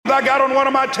I got on one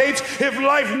of my tapes, if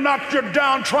life knocked you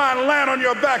down, try and land on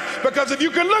your back. Because if you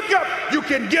can look up, you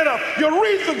can get up. Your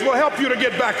reasons will help you to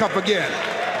get back up again.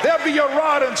 There'll be your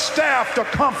rod and staff to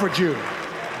comfort you.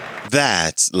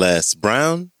 That's Les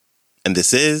Brown, and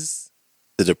this is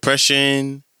the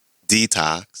Depression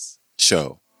Detox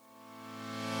Show.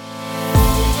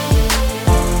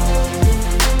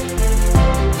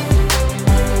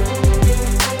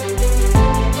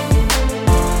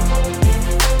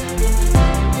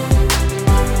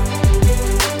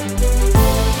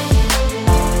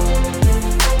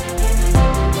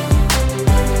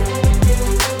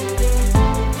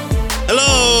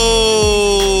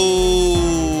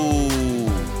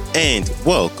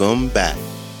 Welcome back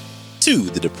to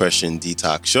the Depression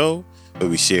Detox Show, where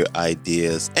we share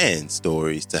ideas and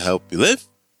stories to help you live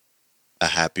a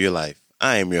happier life.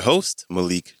 I am your host,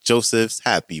 Malik Josephs.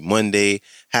 Happy Monday.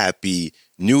 Happy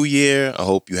New Year. I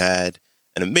hope you had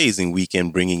an amazing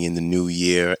weekend bringing in the new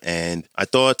year. And I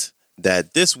thought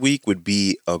that this week would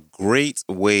be a great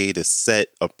way to set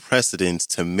a precedent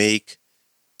to make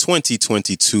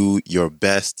 2022 your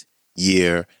best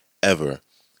year ever.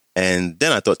 And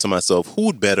then I thought to myself,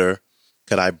 who better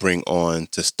could I bring on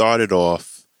to start it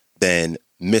off than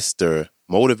Mr.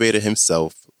 Motivator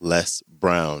himself, Les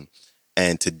Brown.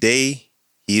 And today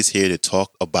he's here to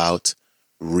talk about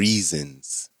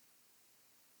reasons.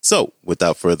 So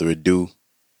without further ado,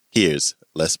 here's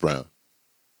Les Brown.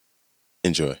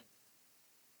 Enjoy.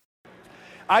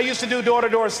 I used to do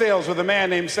door-to-door sales with a man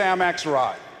named Sam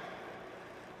Axelrod.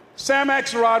 Sam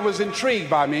Axelrod was intrigued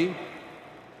by me,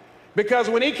 because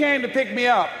when he came to pick me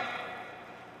up,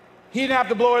 he didn't have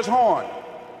to blow his horn.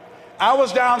 I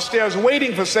was downstairs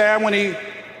waiting for Sam when he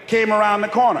came around the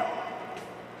corner.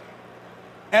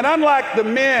 And unlike the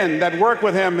men that work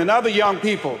with him and other young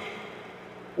people,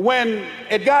 when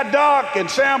it got dark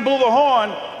and Sam blew the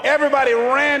horn, everybody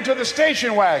ran to the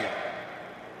station wagon.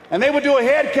 And they would do a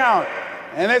head count.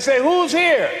 And they'd say, who's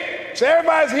here? So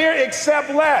everybody's here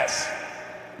except Les.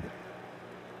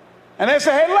 And they'd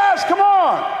say, hey, Les, come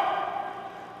on.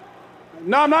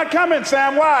 No, I'm not coming,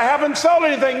 Sam. Why? I haven't sold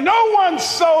anything. No one's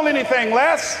sold anything,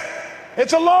 Les.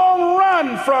 It's a long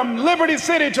run from Liberty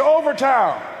City to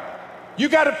Overtown. You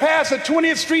got to pass the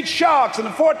 20th Street Sharks and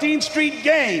the 14th Street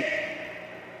Gang.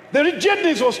 The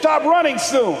jitneys will stop running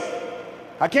soon.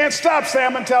 I can't stop,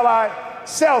 Sam, until I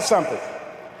sell something.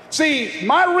 See,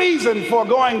 my reason for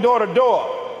going door to door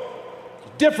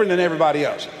is different than everybody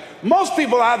else. Most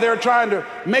people out there are trying to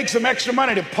make some extra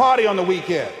money to party on the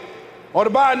weekend, or to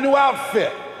buy a new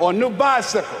outfit or a new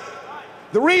bicycle.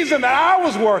 The reason that I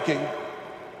was working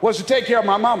was to take care of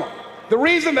my mama. The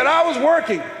reason that I was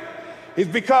working is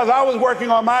because I was working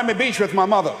on Miami Beach with my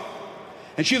mother.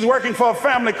 And she was working for a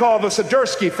family called the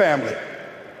Sidursky family.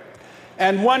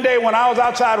 And one day when I was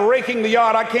outside raking the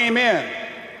yard, I came in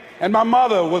and my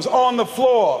mother was on the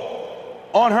floor,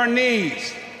 on her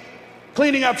knees,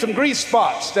 cleaning up some grease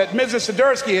spots that Mrs.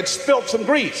 Sidursky had spilt some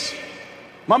grease.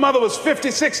 My mother was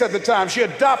 56 at the time. She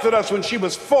adopted us when she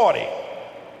was 40.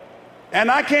 And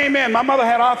I came in, my mother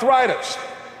had arthritis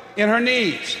in her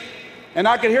knees. And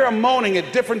I could hear her moaning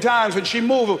at different times when she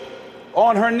moved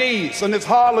on her knees on this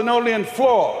hard linoleum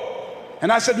floor.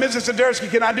 And I said, Mrs. Sidursky,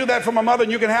 can I do that for my mother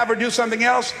and you can have her do something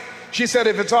else? She said,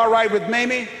 if it's all right with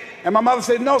Mamie. And my mother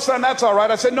said, no, son, that's all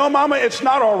right. I said, no, Mama, it's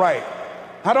not all right.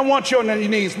 I don't want you on your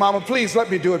knees, Mama. Please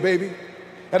let me do it, baby.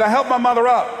 And I helped my mother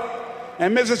up.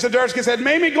 And Mrs. Sidursky said,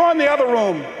 Mamie, go in the other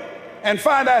room and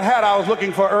find that hat I was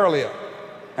looking for earlier.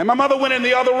 And my mother went in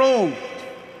the other room,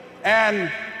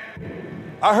 and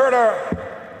I heard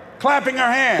her clapping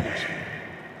her hands.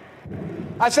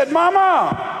 I said,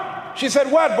 Mama. She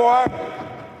said, what, boy?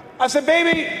 I said,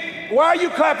 baby, why are you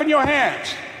clapping your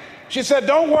hands? She said,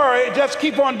 don't worry, just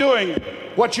keep on doing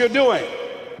what you're doing.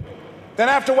 Then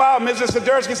after a while, Mrs.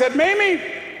 Sidursky said, Mamie,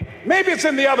 maybe it's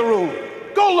in the other room.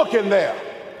 Go look in there.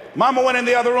 Mama went in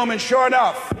the other room, and sure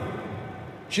enough,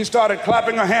 she started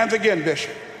clapping her hands again,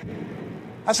 Bishop.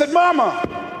 I said,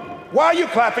 Mama, why are you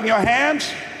clapping your hands?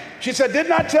 She said,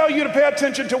 didn't I tell you to pay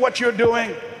attention to what you're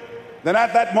doing? Then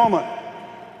at that moment,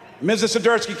 Mrs.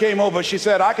 Sidursky came over. She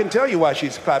said, I can tell you why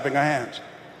she's clapping her hands.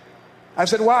 I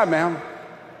said, why, ma'am?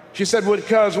 She said, well,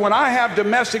 because when I have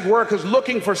domestic workers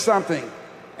looking for something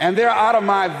and they're out of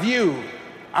my view,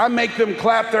 I make them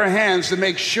clap their hands to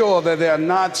make sure that they're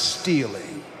not stealing.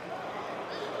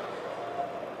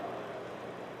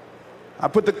 I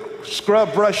put the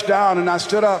scrub brush down and I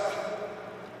stood up.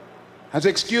 I said,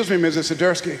 excuse me, Mrs.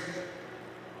 Sidursky.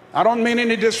 I don't mean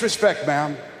any disrespect,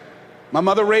 ma'am. My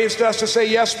mother raised us to say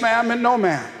yes, ma'am, and no,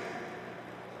 ma'am.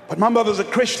 But my mother's a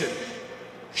Christian.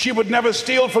 She would never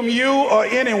steal from you or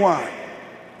anyone.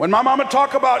 When my mama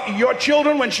talk about your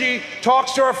children, when she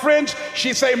talks to her friends,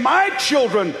 she say, my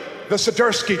children, the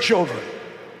Swiderski children.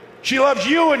 She loves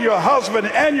you and your husband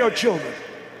and your children.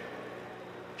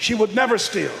 She would never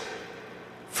steal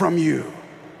from you.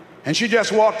 And she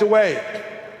just walked away.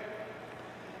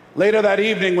 Later that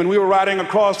evening, when we were riding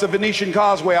across the Venetian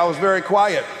Causeway, I was very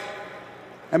quiet.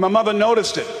 And my mother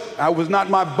noticed it. I was not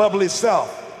my bubbly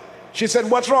self. She said,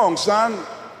 what's wrong, son?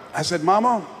 I said,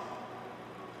 Mama,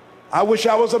 I wish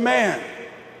I was a man.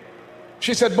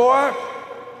 She said, boy,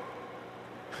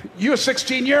 you're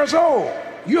 16 years old.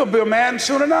 You'll be a man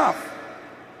soon enough.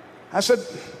 I said,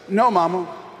 no,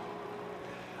 Mama.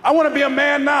 I want to be a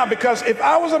man now, because if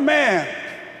I was a man,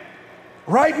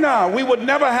 right now, we would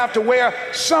never have to wear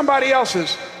somebody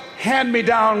else's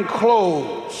hand-me-down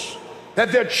clothes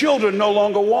that their children no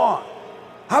longer want.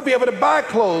 I'll be able to buy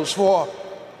clothes for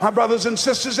my brothers and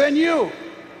sisters and you.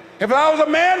 If I was a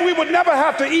man, we would never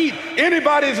have to eat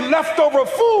anybody's leftover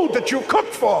food that you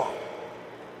cooked for,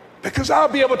 because I'll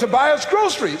be able to buy us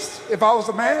groceries if I was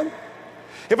a man.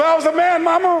 If I was a man,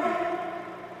 Mama,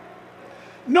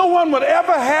 no one would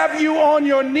ever have you on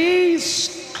your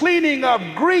knees cleaning up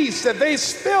grease that they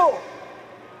spill.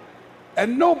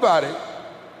 And nobody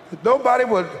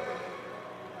would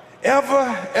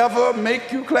ever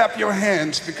make you clap your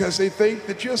hands because they think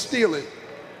that you're stealing.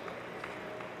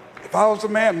 If I was a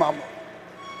man, Mama,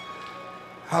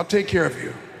 I'll take care of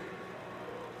you.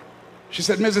 She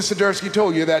said, Mrs. Swiderski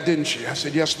told you that, didn't she? I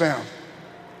said, yes, ma'am.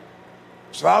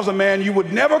 So if I was a man, you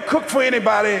would never cook for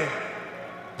anybody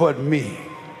but me.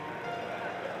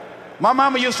 My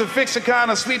mama used to fix a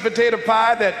kind of sweet potato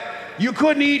pie that you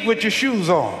couldn't eat with your shoes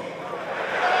on.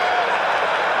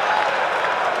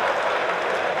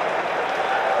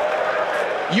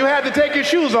 You had to take your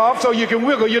shoes off so you can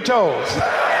wiggle your toes.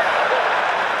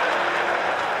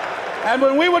 And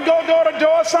when we would go door to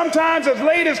door, sometimes as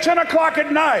late as 10 o'clock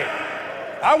at night,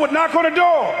 I would knock on the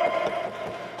door.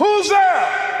 Who's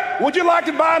there? Would you like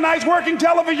to buy a nice working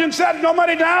television set? No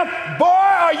money down? Boy,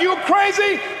 are you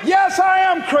crazy? Yes, I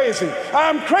am crazy.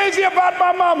 I'm crazy about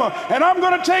my mama, and I'm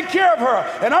going to take care of her.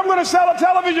 And I'm going to sell a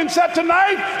television set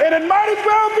tonight, and it might as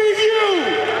well be you.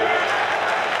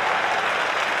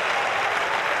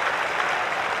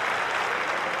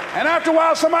 And after a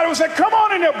while, somebody would say, come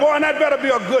on in there, boy, and that better be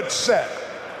a good set.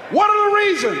 What are the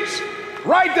reasons?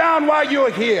 Write down why you're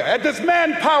here at this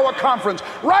Manpower Conference.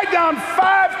 Write down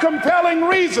 5 compelling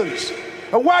reasons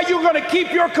of why you're going to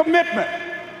keep your commitment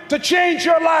to change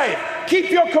your life. Keep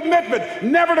your commitment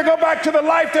never to go back to the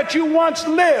life that you once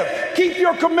lived. Keep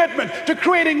your commitment to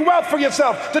creating wealth for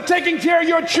yourself, to taking care of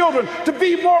your children, to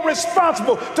be more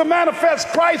responsible, to manifest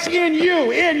Christ in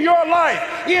you, in your life,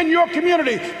 in your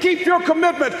community. Keep your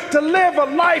commitment to live a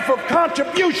life of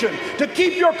contribution, to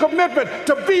keep your commitment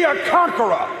to be a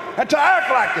conqueror, and to act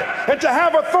like it, and to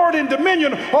have authority and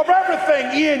dominion over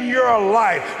everything in your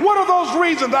life. What are those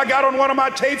reasons? I got on one of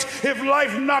my tapes, if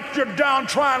life knocked you down,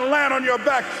 try and land on your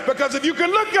back, because if you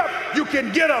can look up, you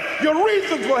can get up. Your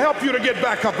reasons will help you to get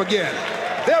back up again.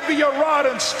 They'll be your rod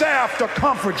and staff to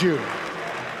comfort you.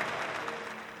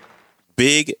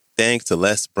 Big thanks to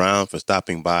Les Brown for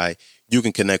stopping by. You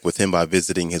can connect with him by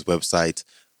visiting his website,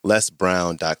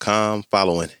 lesbrown.com,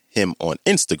 following him on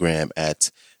Instagram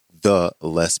at The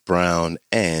Les Brown,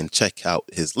 and check out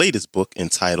his latest book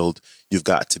entitled You've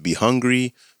Got to Be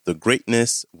Hungry, The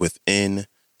Greatness Within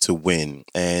to Win.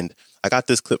 And I got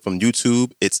this clip from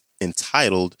YouTube. It's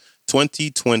entitled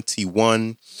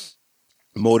 2021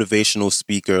 Motivational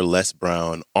Speaker Les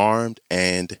Brown, Armed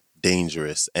and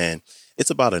Dangerous. And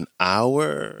it's about an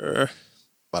hour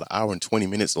and 20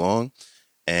 minutes long.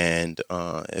 And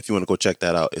if you want to go check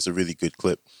that out, it's a really good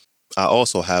clip. I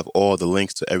also have all the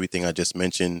links to everything I just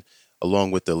mentioned, along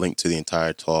with the link to the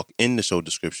entire talk in the show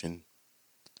description.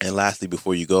 And lastly,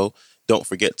 before you go, don't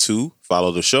forget to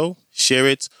follow the show, share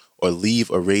it, or leave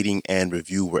a rating and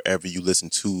review wherever you listen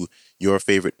to your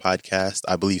favorite podcast.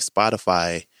 I believe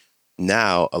Spotify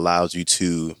now allows you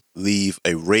to leave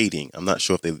a rating. I'm not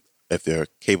sure if they're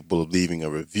capable of leaving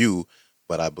a review,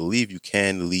 but I believe you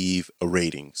can leave a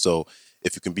rating. So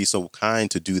if you can be so kind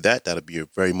to do that, that'll be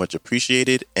very much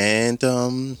appreciated. And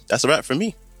that's a wrap for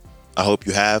me. I hope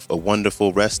you have a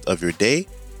wonderful rest of your day,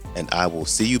 and I will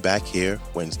see you back here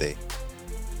Wednesday.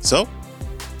 So,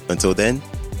 until then,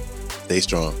 stay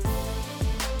strong.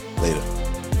 Later.